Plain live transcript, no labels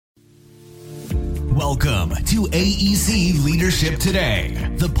Welcome to AEC Leadership Today,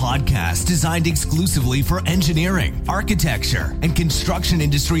 the podcast designed exclusively for engineering, architecture, and construction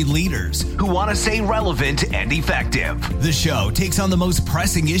industry leaders who want to stay relevant and effective. The show takes on the most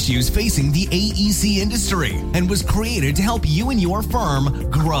pressing issues facing the AEC industry and was created to help you and your firm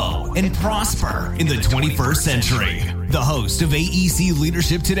grow and prosper in the 21st century. The host of AEC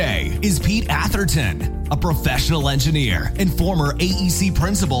Leadership Today is Pete Atherton, a professional engineer and former AEC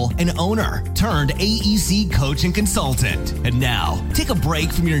principal and owner turned AEC coach and consultant. And now, take a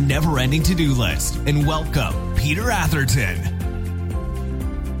break from your never-ending to-do list and welcome Peter Atherton.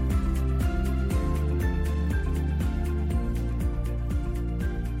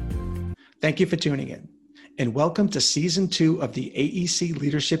 Thank you for tuning in, and welcome to Season 2 of the AEC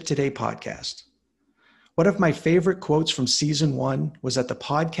Leadership Today podcast. One of my favorite quotes from Season 1 was that the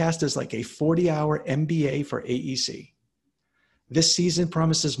podcast is like a 40-hour MBA for AEC. This season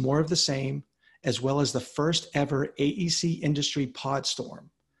promises more of the same, as well as the first ever AEC Industry Podstorm,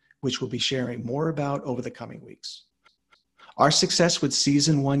 which we'll be sharing more about over the coming weeks. Our success with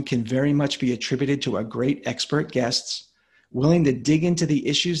Season 1 can very much be attributed to our great expert guests, willing to dig into the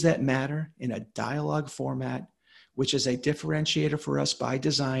issues that matter in a dialogue format, which is a differentiator for us by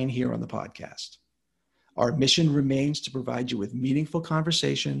design here on the podcast. Our mission remains to provide you with meaningful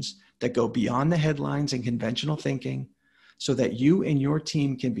conversations that go beyond the headlines and conventional thinking so that you and your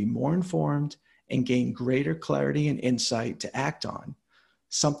team can be more informed and gain greater clarity and insight to act on,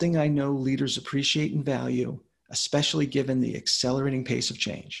 something I know leaders appreciate and value, especially given the accelerating pace of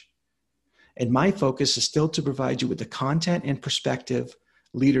change. And my focus is still to provide you with the content and perspective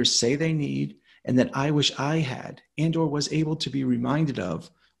leaders say they need and that I wish I had and or was able to be reminded of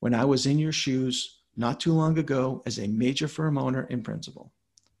when I was in your shoes not too long ago as a major firm owner and principal.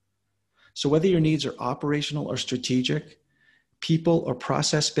 So whether your needs are operational or strategic, people or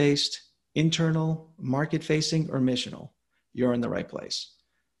process-based, internal, market-facing, or missional, you're in the right place.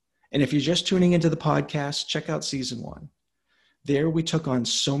 And if you're just tuning into the podcast, check out Season 1. There we took on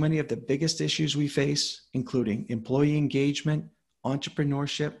so many of the biggest issues we face, including employee engagement,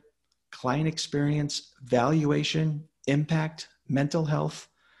 entrepreneurship, client experience, valuation, impact, mental health,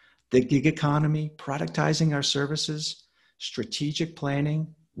 the gig economy, productizing our services, strategic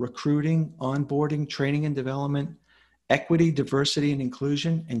planning, recruiting, onboarding, training and development, equity, diversity and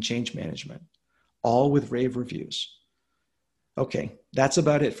inclusion, and change management, all with rave reviews. Okay, that's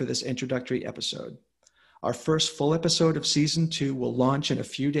about it for this introductory episode. Our first full episode of Season 2 will launch in a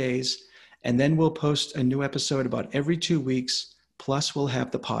few days, and then we'll post a new episode about every 2 weeks, plus we'll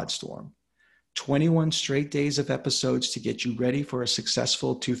have the Podstorm. 21 straight days of episodes to get you ready for a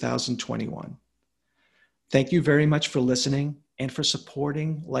successful 2021. Thank you very much for listening and for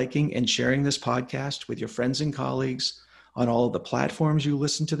supporting, liking, and sharing this podcast with your friends and colleagues on all of the platforms you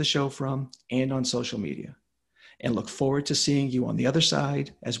listen to the show from and on social media. And look forward to seeing you on the other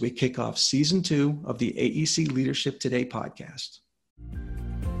side as we kick off Season 2 of the AEC Leadership Today podcast.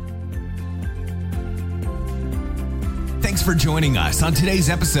 Thanks for joining us on today's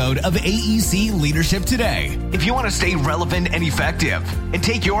episode of AEC Leadership Today. If you want to stay relevant and effective and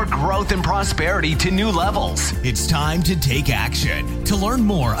take your growth and prosperity to new levels, it's time to take action. To learn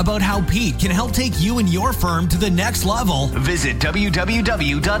more about how Pete can help take you and your firm to the next level, visit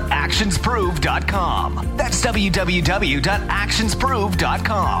www.actionsprove.com. That's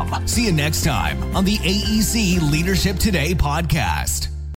www.actionsprove.com. See you next time on the AEC Leadership Today podcast.